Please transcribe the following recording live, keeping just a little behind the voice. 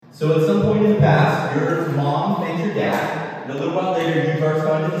So at some point in the past, your mom met your dad, and a little while later you burst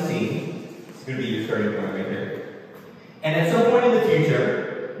onto the scene. It's going to be your starting point right here. And at some point in the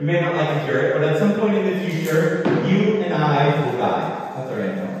future, you may not like to hear it, but at some point in the future, you and I will die. That's our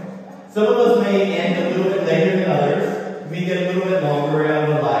end point. Some of us may end a little bit later than others. We may get a little bit longer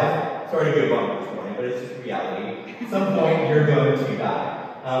out of life. Sorry to go on this morning, but it's just reality. At some point, you're going to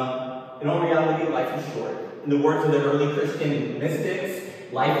die. In all reality, life is short. In the words of the early Christian mystics,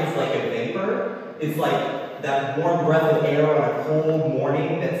 life is like a vapor. It's like that warm breath of air on a cold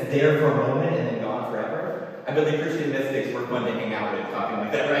morning that's there for a moment and then gone forever. I bet the Christian mystics were fun to hang out with talking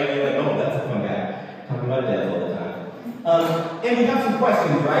like that, right? You're like, oh, that's a fun guy. Talking about death all the time. And we have some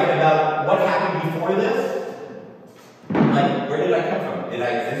questions, right, about what happened before this. Like, where did I come from? Did I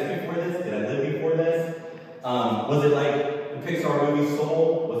exist before this? Did I live before this? Was it like the Pixar movie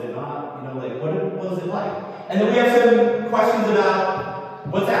Soul? Was it not? You know, like, what was it like? And then we have some questions about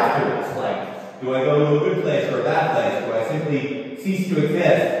what's after this. Like, do I go to a good place or a bad place? Do I simply cease to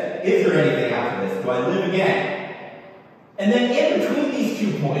exist? Is there anything after this? Do I live again? And then in between these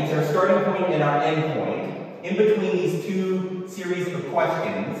 2 points, our starting point and our end point, in between these 2 series of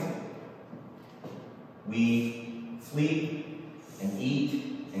questions, we sleep and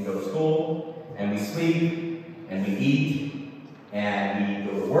eat and go to school, and we sleep and we eat and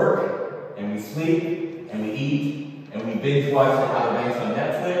we go to work and we sleep and we eat and we binge watch The Outer Banks on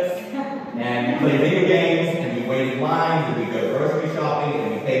Netflix and we play video games and we wait in lines and we go grocery shopping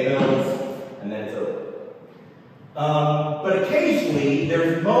and we pay bills and then it's over. But occasionally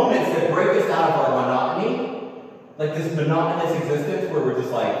there's moments that break us out of our monotony, like this monotonous existence where we're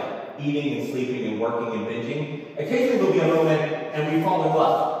just like eating and sleeping and working and binging. Occasionally there'll be a moment and we fall in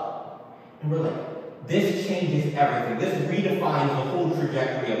love. And we're like, this changes everything. This redefines the whole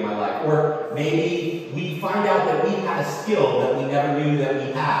trajectory of my life. Or maybe we find out that we had a skill that we never knew that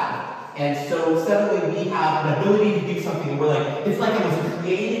we had. And so suddenly we have an ability to do something. And we're like, it's like I was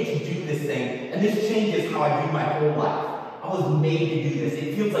created to do this thing. And this changes how I do my whole life. I was made to do this.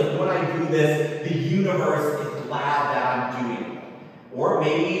 It feels like when I do this, the universe is glad that I'm doing it. Or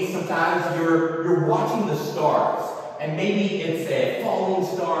maybe sometimes you're watching the stars. And maybe it's a falling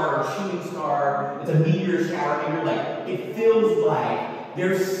star or shooting star, it's a meteor shower, and you're like, it feels like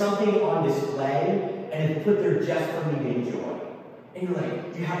there's something on display, and it's put there just for me to enjoy. And you're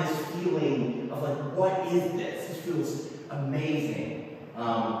like, you have this feeling of like, what is this? This feels amazing.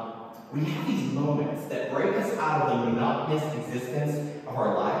 We have these moments that break us out of the monotonous existence of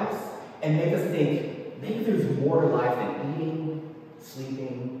our lives and make us think, maybe there's more to life than eating,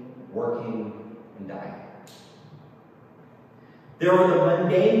 sleeping, working, and dying. There are the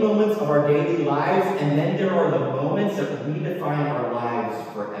mundane moments of our daily lives, and then there are the moments that redefine our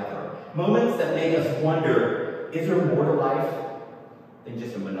lives forever. Moments that make us wonder, is there more to life than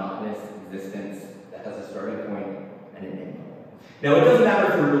just a monotonous existence that has a starting point and an end point? Now, it doesn't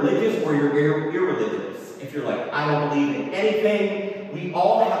matter if you're religious or you're irreligious. If you're like, I don't believe in anything, we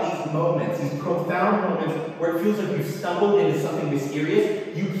all have these moments, these profound moments where it feels like you've stumbled into something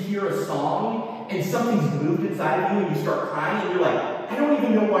mysterious. You hear a song, and something's moved inside of you, and you start crying, and you're like, I don't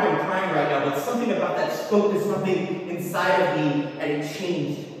even know why I'm crying right now, but something about that spoke to something inside of me, and it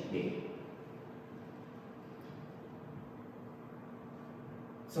changed me.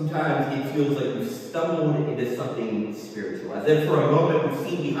 Sometimes it feels like we've stumbled into something spiritual, as if for a moment we've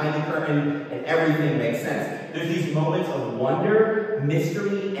seen behind the curtain and everything makes sense. There's these moments of wonder,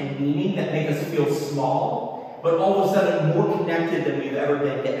 mystery, and meaning that make us feel small, but all of a sudden more connected than we've ever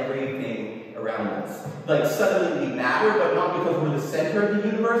been to everything around us. Like suddenly we matter, but not because we're the center of the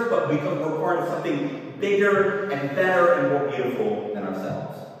universe, but because we're part of something bigger and better and more beautiful than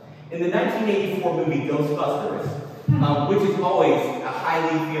ourselves. In the 1984 movie Ghostbusters, which is always a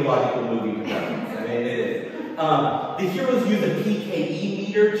highly theological movie to reference. I mean, it is. The heroes use a PKE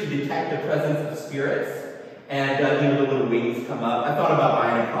meter to detect the presence of spirits, and the little wings come up. I thought about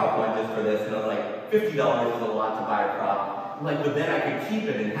buying a prop one just for this, and I was like, $50 is a lot to buy a prop. I'm like, but then I could keep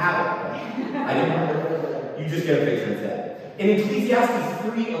it and have it. I didn't. You just get a picture instead. In Ecclesiastes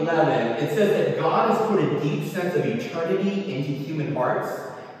 3:11, it says that God has put a deep sense of eternity into human hearts,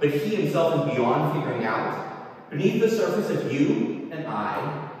 but He Himself is beyond figuring out. Beneath the surface of you and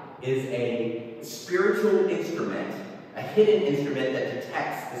I is a spiritual instrument, a hidden instrument that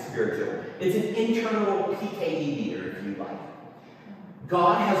detects the spiritual. It's an internal PKE meter, if you like.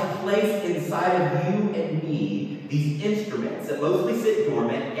 God has placed inside of you and me these instruments that mostly sit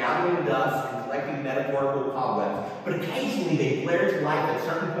dormant, gathering dust and collecting be metaphorical cobwebs, but occasionally they flare to life at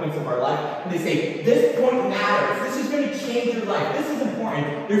certain points of our life, and they say, this point matters, this is going to change your life, this is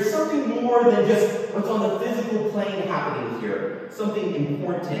important. There's something more than just what's on the physical plane happening here. Something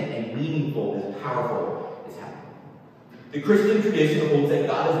important and meaningful and powerful is happening. The Christian tradition holds that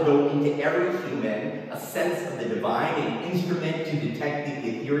God has built into every human a sense of the divine, an instrument to detect the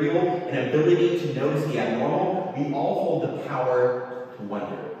ethereal, an ability to notice the abnormal. We all hold the power to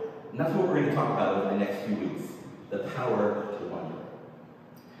wonder. And that's what we're going to talk about over the next few weeks, the power to wonder.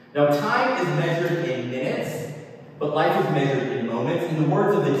 Now, time is measured in minutes, but life is measured in moments. In the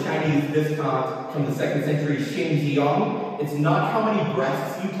words of the Chinese Viscount from the 2nd century, Xing Jiang, it's not how many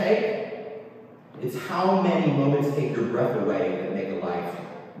breaths you take, it's how many moments take your breath away that make a life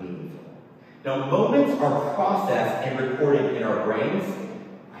meaningful. Now, moments are processed and recorded in our brains.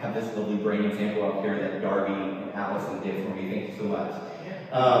 I have this lovely brain example up here that Darby and Allison did for me. Thank you so much.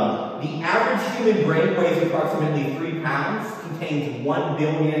 The average human brain weighs approximately 3 pounds, contains 1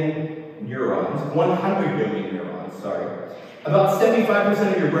 billion neurons, 100 billion neurons, sorry. About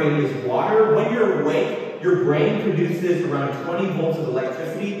 75% of your brain is water. When you're awake, your brain produces around 20 volts of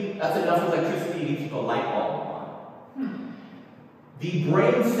electricity. That's enough electricity to keep a light bulb on. The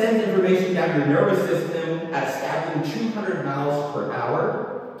brain sends information down your nervous system at a staggering 200 miles per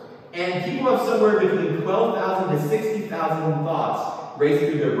hour. And people have somewhere between 12,000 to 60,000 thoughts race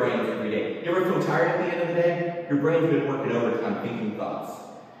through their brains every day. You ever feel tired at the end of the day? Your brain's been working overtime thinking thoughts.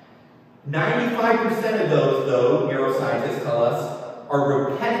 95% of those, though, neuroscientists tell us, are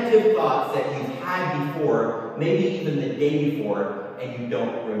repetitive thoughts that you've had before, maybe even the day before, and you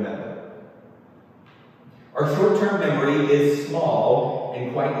don't remember. Our short-term memory is small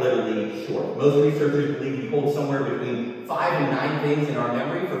and quite literally short. Most researchers believe we hold somewhere between 5 and 9 things in our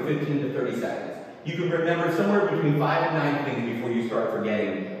memory for 15 to 30 seconds. You can remember somewhere between 5 and 9 things before you start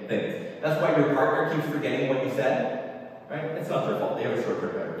forgetting things. That's why your partner keeps forgetting what you said, right? It's not their fault. They have a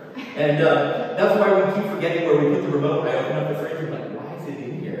short-term memory. And that's why we keep forgetting where we put the remote. I open up the fridge and I'm like, why is it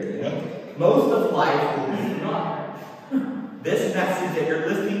in here? You know? Most of life will be forgotten. This message that you're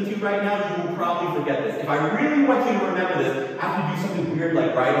listening to right now, you will probably forget this. If I really want you to remember this, I have to do something weird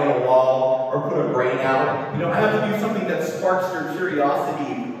like write on a wall or put a brain out. You know, I have to do something that sparks your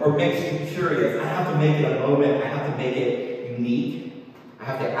curiosity or makes you curious. I have to make it a moment. I have to make it unique. I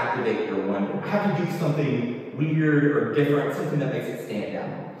have to activate your wonder. I have to do something weird or different, something that makes it stand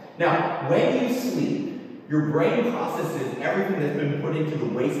out. Now, when you sleep, your brain processes everything that's been put into the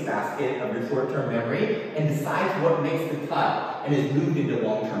wastebasket of your short-term memory and decides what makes the cut and is moved into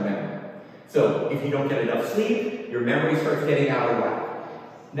long-term memory. So, if you don't get enough sleep, your memory starts getting out of whack.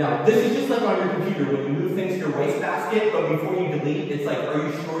 Now, this is just like on your computer when you move things to your wastebasket, but before you delete, it's like, are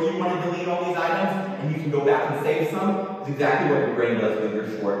you sure you want to delete all these items? And you can go back and save some. It's exactly what your brain does with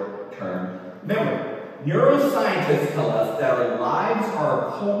your short-term memory. Neuroscientists tell us that our lives are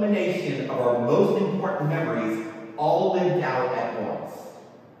a culmination of our most important memories all lived out at once.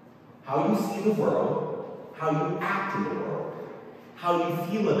 How you see the world, how you act in the world, how you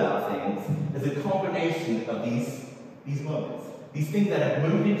feel about things is a culmination of these moments. These things that have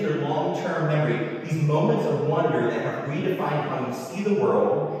moved into your long-term memory, these moments of wonder that have redefined how you see the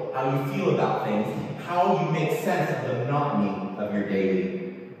world, how you feel about things, how you make sense of the monotony of your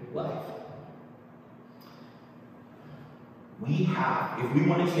daily life. We have, if we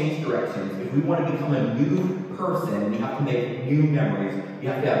want to change directions, if we want to become a new person, we have to make new memories. We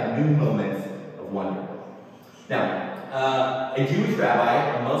have to have new moments of wonder. Now, a Jewish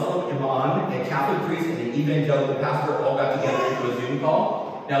rabbi, a Muslim imam, a Catholic priest, and an evangelical pastor all got together into a Zoom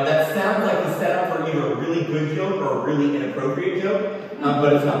call. Now, that sounds like the setup for either a really good joke or a really inappropriate joke,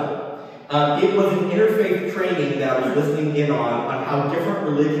 but it's not. It was an interfaith training that I was listening in on how different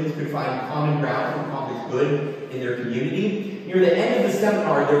religions could find common ground to accomplish good in their community. Near the end of the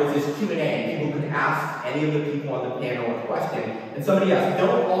seminar, there was this Q&A, and people could ask any of the people on the panel a question. And somebody asked,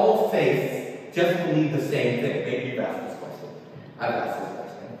 don't all faiths just believe the same thing? Maybe you've asked this question. I've asked this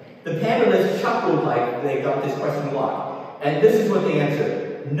question. The panelists chuckled like they got this question a lot. And this is what they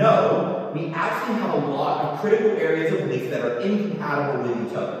answered. No, we actually have a lot of critical areas of belief that are incompatible with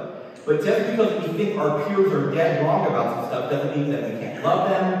each other. But just because we think our peers are dead wrong about some stuff doesn't mean that we can't love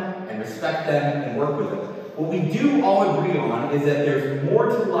them and respect them and work with them. What we do all agree on is that there's more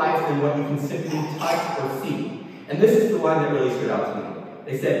to life than what you can simply touch or see. And this is the line that really stood out to me.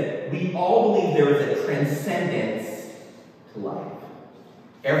 They said, we all believe there is a transcendence to life.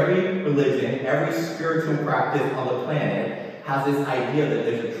 Every religion, every spiritual practice on the planet has this idea that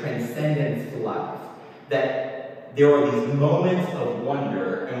there's a transcendence to life. That there are these moments of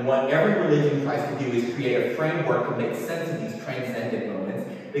wonder, and what every religion tries to do is create a framework to make sense of these transcendent moments.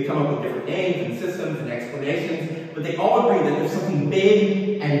 They come up with different names and systems and explanations, but they all agree that there's something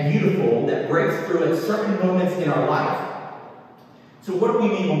big and beautiful that breaks through at certain moments in our life. So what do we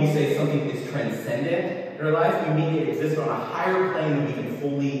mean when we say something is transcendent in our life? We mean it exists on a higher plane than we can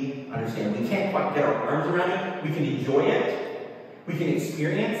fully understand. We can't quite get our arms around it. We can enjoy it. We can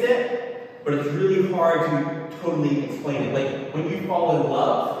experience it, but it's really hard to totally explain it. Like when you fall in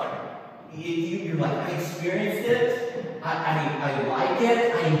love, you're like, I experienced it, I like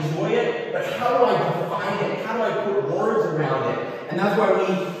it, I enjoy it, but how do I define it? How do I put words around it? And that's why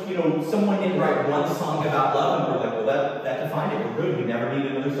someone didn't write one song about love, and we're like, well, that defined it, we're good, we never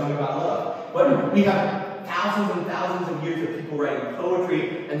need another song about love. But we have thousands and thousands of years of people writing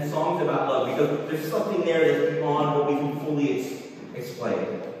poetry and songs about love, because there's something there that's beyond what we can fully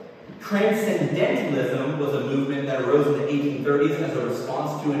explain. Transcendentalism was a movement that arose in the 1830s as a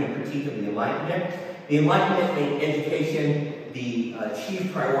response to and a critique of the Enlightenment. The Enlightenment made education the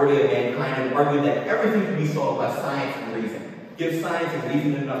chief priority of mankind and argued that everything could be solved by science and reason. Give science and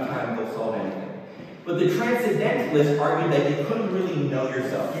reason enough time, they'll solve anything. But the Transcendentalists argued that you couldn't really know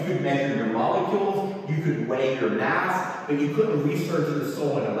yourself. You could measure your molecules, you could weigh your mass, but you couldn't research the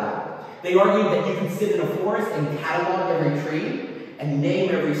soul in a lab. They argued that you could sit in a forest and catalog every tree, and name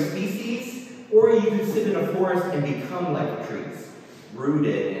every species, or you could sit in a forest and become like the trees,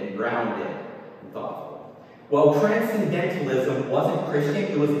 rooted and grounded and thoughtful. While Transcendentalism wasn't Christian,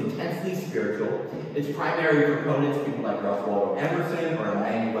 it was intensely spiritual. Its primary proponents, people like Ralph Waldo Emerson or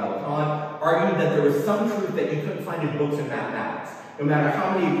Immanuel Kant, argued that there was some truth that you couldn't find in books of mathematics. No matter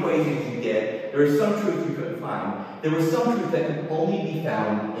how many equations you did, there was some truth you couldn't find. There was some truth that could only be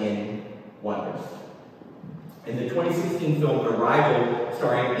found in wonders. In the 2016 film Arrival,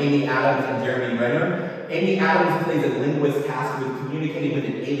 starring Amy Adams and Jeremy Renner, Amy Adams plays a linguist tasked with communicating with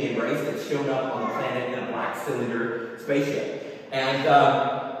an alien race that's shown up on the planet in a black cylinder spaceship. And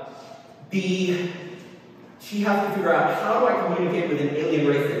she has to figure out, how do I communicate with an alien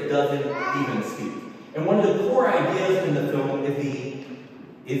race that doesn't even speak? And one of the core ideas in the film is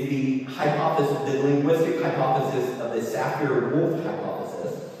the hypothesis, the linguistic hypothesis of the Sapir-Whorf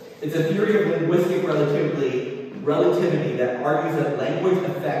hypothesis. It's a theory of linguistic relativity that argues that language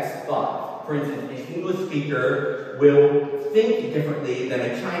affects thought. For instance, an English speaker will think differently than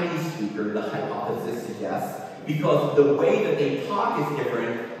a Chinese speaker, the hypothesis suggests, because the way that they talk is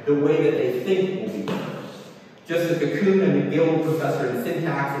different, the way that they think will be different. Just as the Kuhn and McGill professor in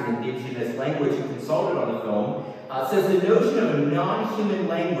syntax and indigenous language who consulted on the film says the notion of a non-human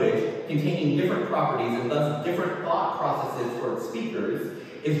language containing different properties and thus different thought processes for its speakers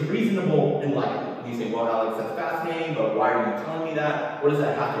is reasonable and likely. You say, well, Alex, that's fascinating, but why are you telling me that? What does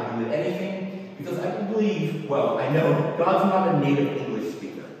that have to do with anything? Because I believe, I know God's not a native English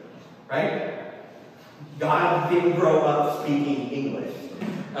speaker, right? God didn't grow up speaking English.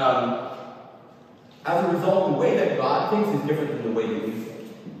 As a result, the way that God thinks is different than the way that we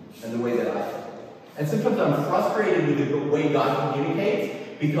think, and the way that I think. And sometimes I'm frustrated with the way God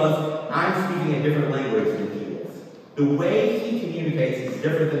communicates because I'm speaking a different language than He is. The way He communicates is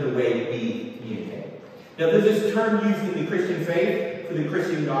different than the way we communicate. Now, there's this term used in the Christian faith for the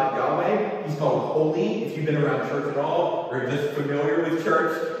Christian God, Yahweh. He's called holy. If you've been around church at all, or just familiar with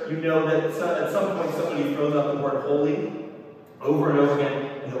church, you know that at some point somebody throws up the word holy over and over again.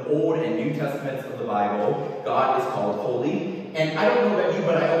 In the Old and New Testaments of the Bible, God is called holy. And I don't know about you,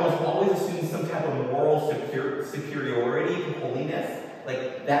 but I almost always assume some type of moral superiority to holiness.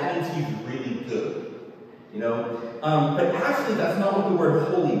 Like, that means He's really good. But actually, that's not what the word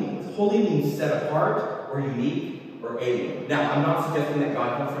holy means. Holy means set apart, or unique, or alien. Now, I'm not suggesting that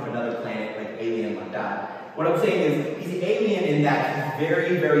God comes from another planet, like alien like that. What I'm saying is, He's alien in that He's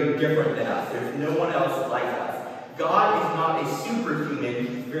very, very different than us. There's no one else like us. God is not a superhuman,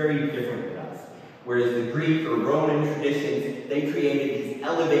 He's very different than us. Whereas the Greek or Roman traditions, they created these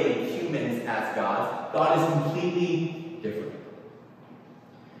elevated humans as gods. God is completely different.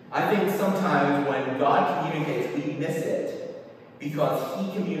 I think sometimes when God communicates, we miss it because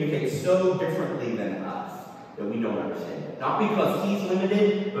He communicates so differently than us that we don't understand it. Not because He's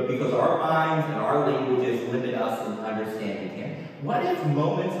limited, but because our minds and our languages limit us in understanding Him. What if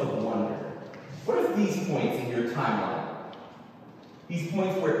moments of wonder? What if these points in your timeline, these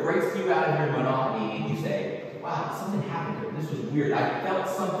points where it breaks you out of your monotony and you say, wow, something happened here. This was weird. I felt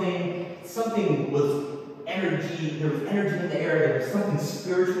something was energy, there was energy in the air, there was something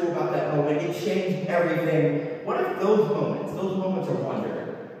spiritual about that moment. It changed everything. What if those moments of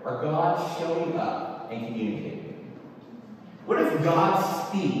wonder, are God showing up and communicating? What if God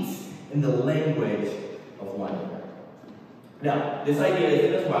speaks in the language of wonder? Now, this idea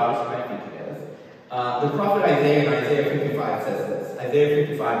isn't as wild as you might think it is. The prophet Isaiah in Isaiah 55 says this. Isaiah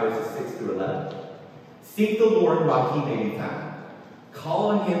 55 verses 6 through 11. Seek the Lord while he may be found.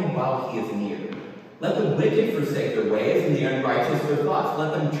 Call on him while he is near. Let the wicked forsake their ways and the unrighteous their thoughts.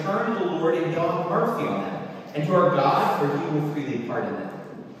 Let them turn to the Lord and he'll have mercy on them. And to our God, for he will freely pardon them.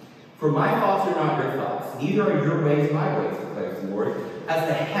 For my thoughts are not your thoughts, neither are your ways my ways, declares the Lord. As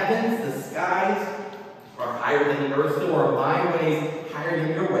the heavens, the skies are higher than the earth, so are my ways higher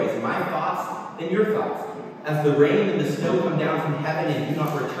than your ways, and my thoughts than your thoughts. As the rain and the snow come down from heaven and do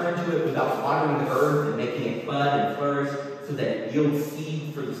not return to it without watering the earth and making it bud and flourish, so that it yields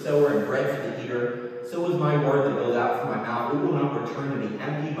seed for the sower and bread for the eater, so is my word that goes out from my mouth. It will not return to me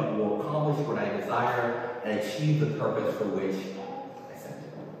empty, but will accomplish what I desire and achieve the purpose for which I sent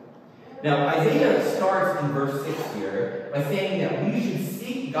it. Now, Isaiah starts in verse 6 here by saying that we should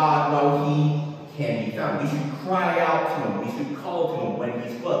seek God while he can be found. We should cry out to him. We should call to him when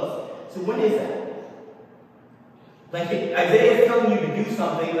he's close. So what is that? Like, Isaiah is telling you to do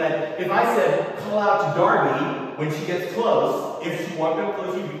something that if I said, call out to Darby when she gets close, if she walked up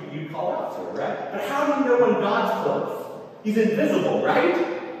close, you'd call out to her, right? But how do you know when God's close? He's invisible,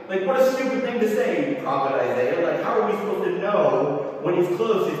 right? Like, what a stupid thing to say, Prophet Isaiah. Like, how are we supposed to know when he's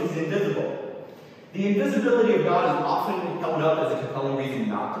close if he's invisible? The invisibility of God is often held up as a compelling reason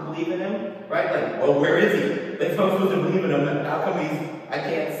not to believe in him, right? Like, well, where is he? Like, if I'm supposed to believe in him, how come I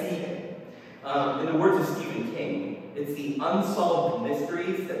can't see him? In the words of Stephen King, it's the unsolved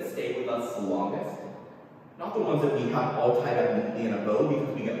mysteries that stay with us the longest. Not the ones that we have all tied up neatly in a bow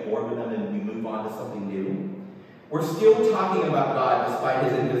because we get bored with them and we move on to something new. We're still talking about God despite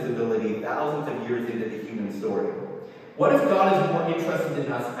his invisibility thousands of years into the human story. What if God is more interested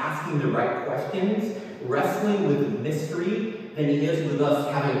in us asking the right questions, wrestling with the mystery, than he is with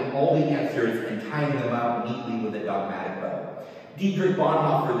us having all the answers and tying them out neatly with a dogmatic bow? Dietrich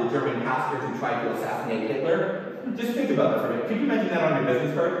Bonhoeffer, the German pastor who tried to assassinate Hitler, just think about that for a minute. Could you mention that on your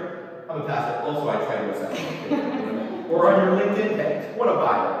business card? I'm a pastor, also I tried to assassinate Hitler. Or on your LinkedIn page. What a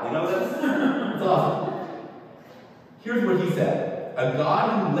bio, you know, that's awesome. Here's what he said. A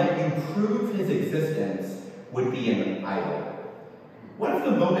God who let you prove his existence would be an idol. What if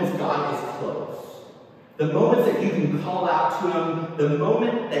the moments God is close? The moments that you can call out to him, the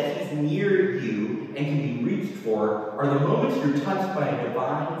moment that he's near you and can be reached for, are the moments you're touched by a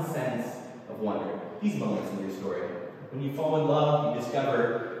divine sense of wonder. These moments in your story. When you fall in love, you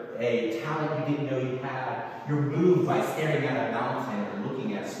discover a talent you didn't know you had. You're moved by staring at a mountain or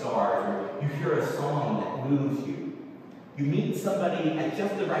looking at stars, or you hear a song that moves you. You meet somebody at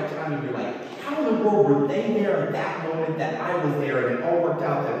just the right time and you're like, how in the world were they there at that moment that I was there and it all worked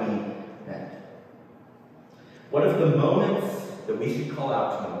out that we met? What if the moments that we should call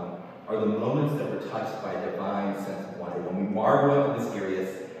out to him are the moments that we're touched by a divine sense of wonder, when we marvel at the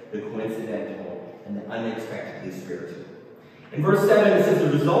mysterious, the coincidental, and the unexpectedly spiritual? In verse 7, it says,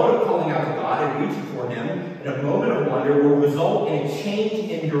 the result of calling out to God and reaching for him in a moment of wonder will result in a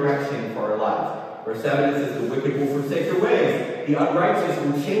change in direction for our lives. Verse 7, it says, the wicked will forsake their ways. The unrighteous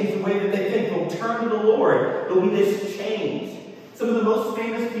will change the way that they think. They'll turn to the Lord. There'll be this change. Some of the most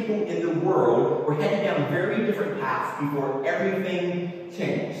famous people in the world were heading down very different paths before everything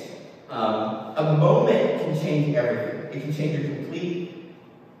changed. A moment can change everything. It can change your complete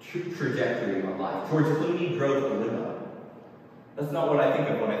trajectory of life. George Clooney drove a limo. That's not what I think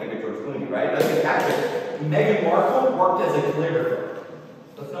of when I think of George Clooney, right? That's an actor. Meghan Markle worked as a calligrapher.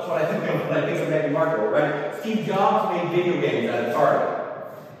 That's not what I think of when I think of Meghan Markle, right? Steve Jobs made video games at a Target.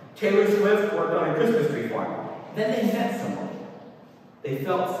 Taylor Swift worked on a Christmas tree farm. Then they met someone. They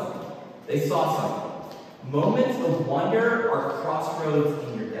felt something. They saw something. Moments of wonder are crossroads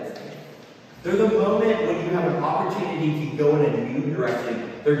in your destiny. They're the moment when you have an opportunity to go in a new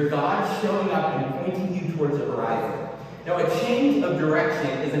direction. They're God showing up and pointing you towards the horizon. Now, a change of direction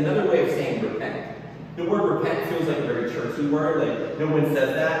is another way of saying repent. The word repent feels like a very churchy word. Like, no one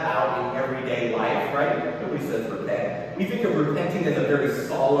says that out in everyday life, right? Nobody says repent. We think of repenting as a very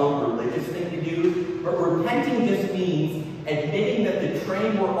solemn religious thing to do, but repenting just means admitting that the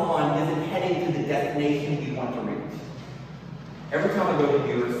train we're on isn't heading to the destination we want to reach. Every time I go to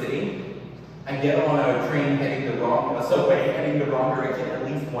New York City, I get on a train a subway heading the wrong direction at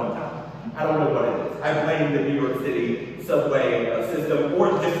least one time. I don't know what it is. I blame the New York City subway system,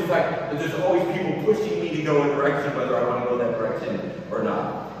 or just the fact that there's always people pushing me to go a direction, whether I want to go that direction or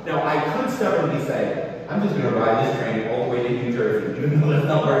not. Now, I could stubbornly say, I'm just going to ride this train all the way to New Jersey, even though that's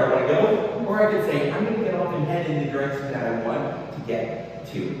not where I want to go. Or I could say, I'm going to get off and head in the direction that I want to get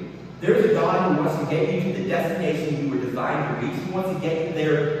to. There's a God who wants to get you to the destination you were designed to reach. He wants to get you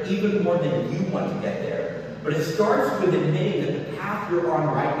there even more than you want to get there. But it starts with admitting that the path you're on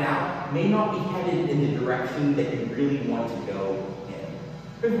right now may not be headed in the direction that you really want to go in.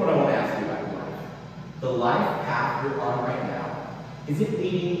 Here's what I want to ask you about your life. The life path you're on right now, is it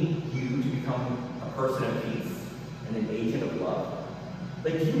leading you to become a person of peace and an agent of love?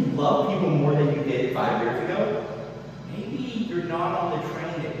 Like, do you love people more than you did 5 years ago? Maybe you're not on the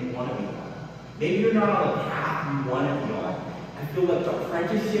train that you want to be on. Maybe you're not on the path you want to be on. I feel like the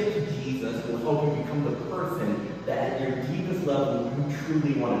apprenticeship to Jesus will help you become the person that at your deepest level you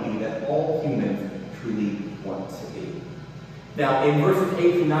truly want to be, that all humans truly want to be. Now, in verses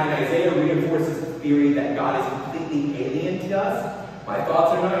 8 through 9, Isaiah reinforces the theory that God is completely alien to us. My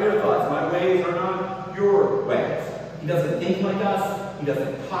thoughts are not your thoughts. My ways are not your ways. He doesn't think like us. He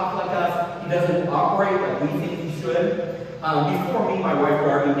doesn't talk like us. He doesn't operate like we think he should. Before me, my wife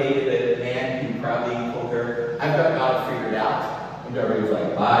Darby dated a man who proudly told her, I've got God figured out. And Darby was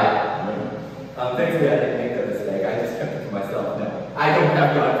like, bye. Thankfully, I didn't make that mistake. I just kept it to myself. No, I don't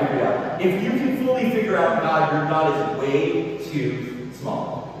have God figured out. If you can fully figure out God, your God is way too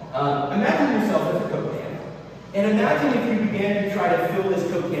small. Imagine yourself as a Coke can. And imagine if you began to try to fill this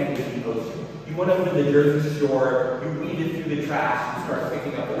Coke can with the ocean. You went over to the Jersey Shore, you weeded through the trash, you start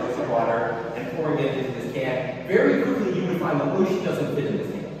picking up the ocean water and pouring it into this can. Very quickly, you would find the ocean doesn't fit in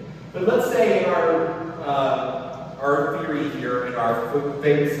this can. But let's say in our theory here, in our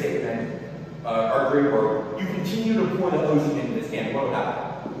vague statement, our dream world, you continue to pour the ocean into this can. What would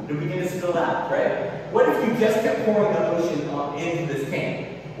happen? It would begin to spill out, right? What if you just kept pouring the ocean into this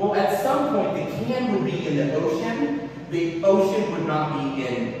can? Well, at some point, the can would be in the ocean would not be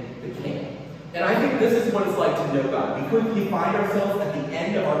in the can. And I think this is what it's like to know God. We quickly find ourselves at the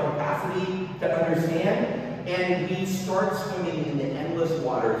end of our capacity to understand, and we start swimming in the endless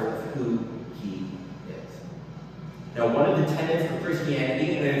waters of who He is. Now, one of the tenets of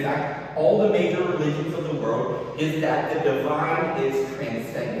Christianity, and in fact, all the major religions of the world, is that the divine is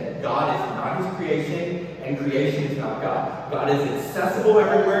transcendent. God is not His creation, and creation is not God. God is accessible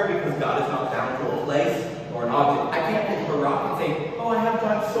everywhere because God is not bound to a place or an object. I can't pick up a rock and say, oh, I have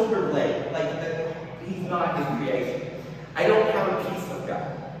God's shoulder blade. He's not His creation. I don't have a piece of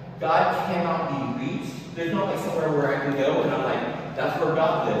God. God cannot be reached. There's not like somewhere where I can go and I'm like, that's where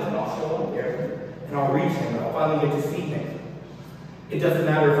God lives, and I'll show up there, and I'll reach Him, and I'll finally get to see Him. It doesn't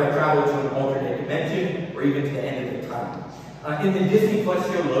matter if I travel to an alternate dimension or even to the end of the time. In the Disney Plus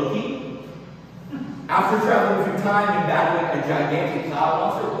show Loki, after traveling through time and battling a gigantic cloud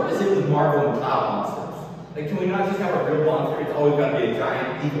monster, what is it with Marvel and cloud monsters? Like, can we not just have a real monster? It's always got to be a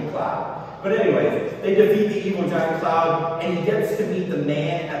giant evil cloud. But anyways, they defeat the evil giant cloud, and he gets to meet the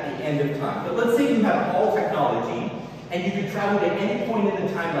man at the end of time. But let's say you have all technology, and you could travel to any point in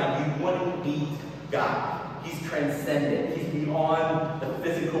the timeline, you wouldn't beat God. He's transcendent. He's beyond the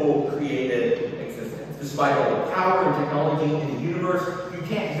physical, created existence. Despite all the power and technology in the universe, you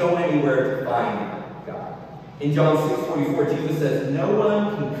can't go anywhere to find God. In John 6:44, Jesus says, no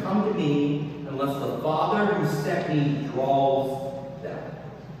one can come to me unless the Father who sent me draws them.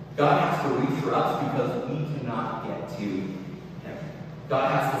 God has to reach for us because we cannot get to Him. God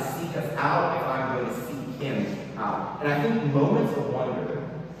has to seek us out if I'm going to seek Him out. And I think moments of wonder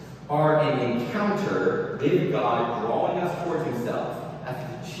are an encounter with God drawing us towards Himself as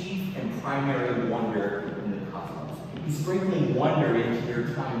the chief and primary wonder in the cosmos. He's sprinkling wonder into your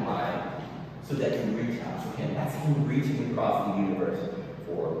timeline so that you reach out to Him. That's Him reaching across the universe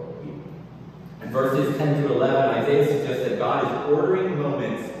for you. In verses 10 to 11, Isaiah suggests that God is ordering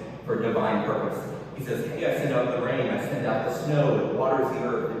moments for divine purpose. He says, hey, I send out the rain, I send out the snow, it waters the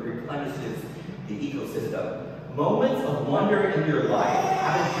earth, it replenishes the ecosystem. Moments of wonder in your life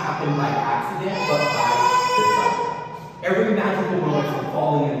haven't happened by accident, but by design. Every magical moment from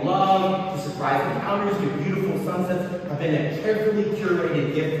falling in love, to surprise encounters, to beautiful sunsets, have been a carefully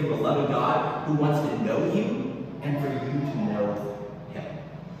curated gift from a loving God who wants to know you and for you to know Him.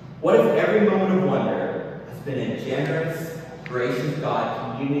 What if every moment of wonder has been a generous, gracious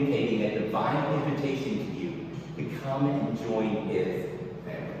God communicating a divine invitation to you to come and join His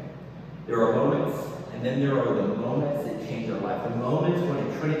family? There are moments, and then there are the moments that change our life. The moments when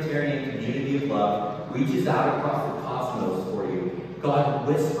a Trinitarian community of love reaches out across the cosmos for you. God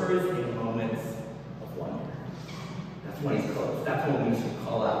whispers in moments of wonder. That's when He's close. That's when we should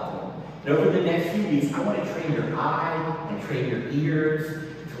call out to Him. And over the next few weeks, I want to train your eye and train your ears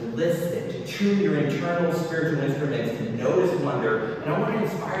to listen, to tune your internal spiritual instruments to notice wonder. And I want to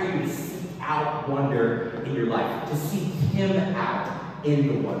inspire you to seek out wonder in your life, to seek Him out in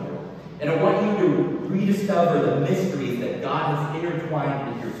the wonder. And I want you to rediscover the mysteries that God has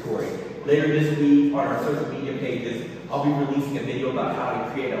intertwined with your story. Later this week on our social media pages, I'll be releasing a video about how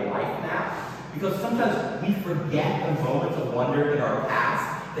to create a life map. Because sometimes we forget the moments of wonder in our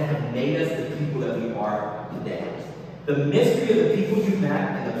past, that have made us the people that we are today. The mystery of the people you've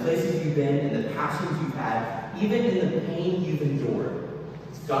met and the places you've been and the passions you've had, even in the pain you've endured.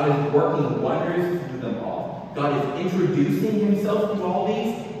 God is working wonders through them all. God is introducing himself through all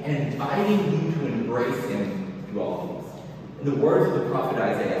these and inviting you to embrace him through all these. In the words of the prophet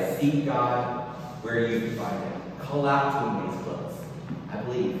Isaiah, seek God where you can find him. Call out to him when he's close. I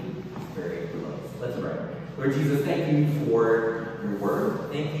believe he's very close. Let's pray. Lord Jesus, thank you for your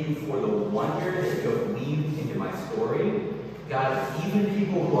word. Thank you for the wonder that you have weaved into my story. God, even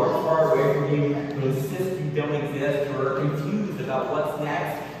people who are far away from you, who insist you don't exist, or are confused about what's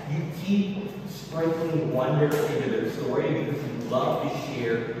next, you keep sprinkling wonder into their story because you love to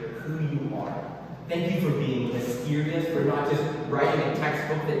share who you are. Thank you for being mysterious, for not just writing a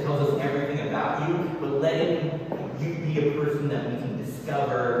textbook that tells us everything about you, but letting you be a person that we can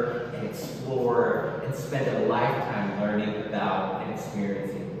discover and explore and spend a lifetime learning about and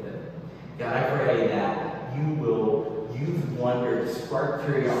experiencing with. God, I pray that you will use wonder to spark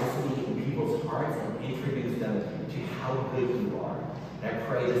curiosity in people's hearts and introduce them to how good you are. And I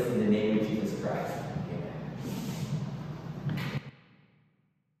pray this in the name of Jesus Christ.